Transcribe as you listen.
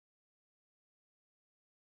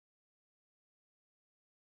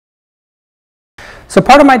So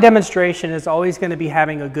part of my demonstration is always going to be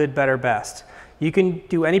having a good, better, best. You can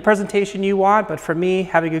do any presentation you want, but for me,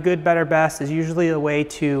 having a good, better, best is usually a way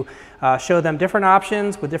to show them different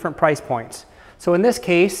options with different price points. So in this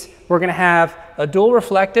case, we're going to have a dual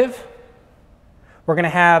reflective, we're going to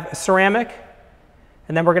have a ceramic,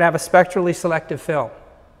 and then we're going to have a spectrally selective film.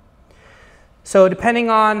 So depending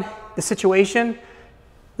on the situation,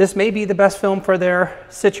 this may be the best film for their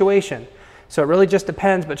situation. So it really just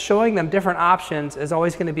depends, but showing them different options is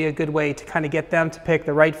always going to be a good way to kind of get them to pick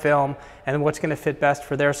the right film and what's going to fit best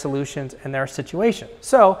for their solutions and their situation.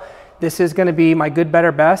 So this is going to be my good,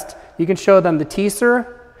 better, best. You can show them the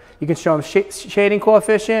teaser, you can show them shading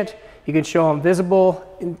coefficient, you can show them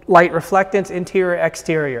visible light reflectance, interior,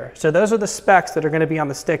 exterior. So those are the specs that are going to be on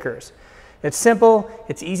the stickers. It's simple,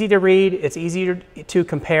 it's easy to read, it's easy to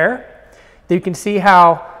compare. You can see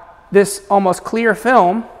how this almost clear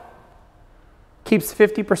film keeps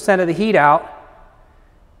 50% of the heat out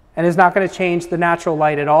and is not going to change the natural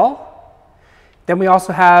light at all. Then we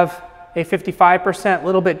also have a 55%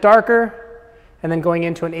 little bit darker, and then going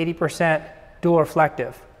into an 80% dual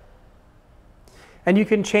reflective. And you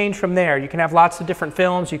can change from there. You can have lots of different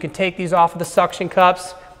films. You can take these off of the suction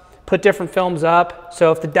cups, put different films up.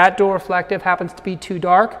 So if that dual reflective happens to be too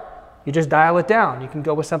dark, you just dial it down. You can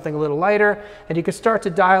go with something a little lighter, and you can start to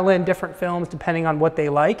dial in different films depending on what they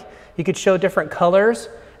like. You could show different colors,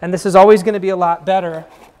 and this is always going to be a lot better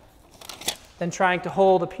than trying to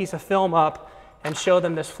hold a piece of film up and show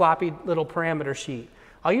them this floppy little parameter sheet.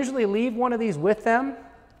 I'll usually leave one of these with them,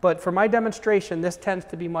 but for my demonstration, this tends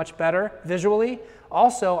to be much better visually.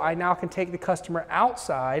 Also, I now can take the customer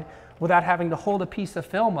outside without having to hold a piece of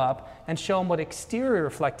film up and show them what exterior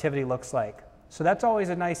reflectivity looks like. So that's always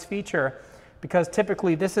a nice feature, because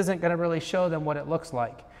typically this isn't going to really show them what it looks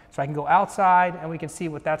like. So I can go outside and we can see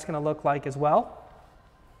what that's going to look like as well.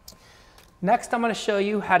 Next, I'm going to show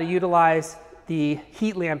you how to utilize the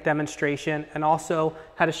heat lamp demonstration and also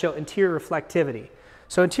how to show interior reflectivity.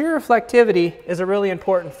 So interior reflectivity is a really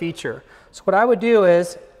important feature. So what I would do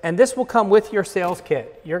is, and this will come with your sales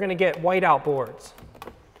kit, you're going to get whiteout boards.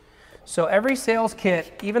 So every sales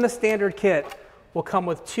kit, even the standard kit, will come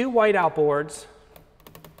with 2 whiteout boards,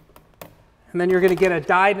 and then you're going to get a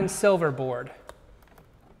dyed in silver board.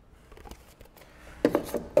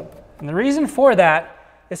 And the reason for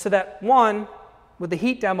that is so that, one, with the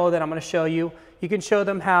heat demo that I'm going to show you, you can show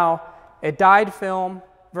them how a dyed film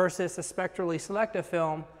versus a spectrally selective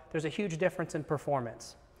film, there's a huge difference in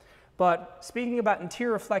performance. But speaking about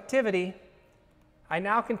interior reflectivity, I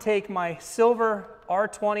now can take my silver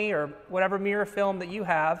R20 or whatever mirror film that you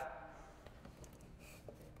have,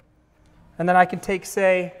 and then I can take,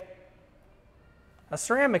 say, a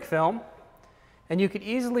ceramic film, and you could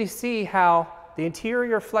easily see how the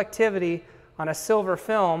interior reflectivity on a silver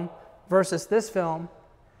film versus this film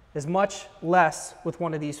is much less with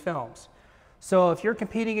one of these films. So if you're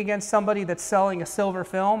competing against somebody that's selling a silver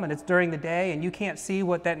film and it's during the day and you can't see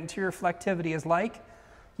what that interior reflectivity is like,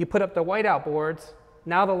 you put up the whiteout boards,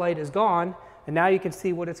 now the light is gone, and now you can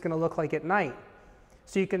see what it's going to look like at night.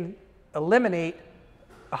 So you can eliminate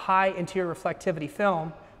a high interior reflectivity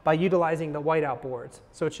film by utilizing the whiteout boards.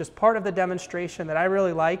 So it's just part of the demonstration that I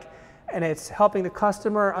really like, and it's helping the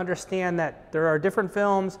customer understand that there are different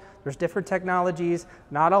films, there's different technologies,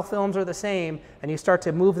 not all films are the same, and you start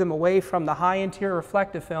to move them away from the high interior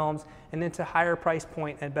reflective films and into higher price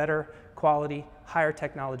point and better quality, higher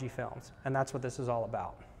technology films. And that's what this is all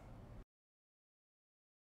about.